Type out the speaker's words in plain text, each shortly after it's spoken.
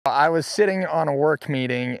I was sitting on a work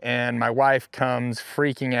meeting and my wife comes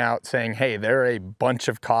freaking out saying, hey, there are a bunch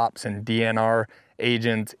of cops and DNR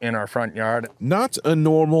agents in our front yard. Not a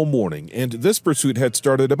normal morning, and this pursuit had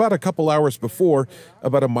started about a couple hours before,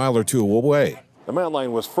 about a mile or two away. The mountain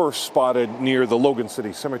lion was first spotted near the Logan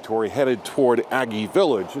City Cemetery, headed toward Aggie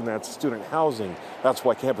Village, and that's student housing. That's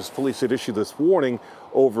why campus police had issued this warning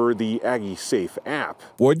over the Aggie Safe app.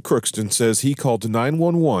 Boyd Crookston says he called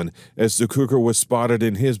 911 as the cougar was spotted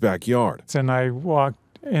in his backyard. And I walked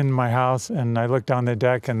in my house and I looked on the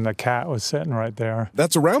deck and the cat was sitting right there.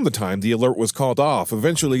 That's around the time the alert was called off,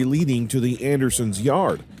 eventually leading to the Andersons'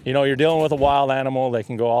 yard. You know, you're dealing with a wild animal. They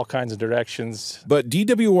can go all kinds of directions. But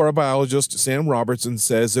DWR biologist Sam Robertson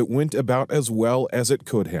says it went about as well as it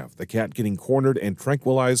could have. The cat getting cornered and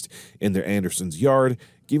tranquilized in their Andersons' yard,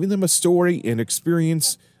 giving them a story and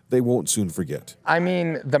experience they won't soon forget. I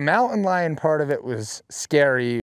mean, the mountain lion part of it was scary.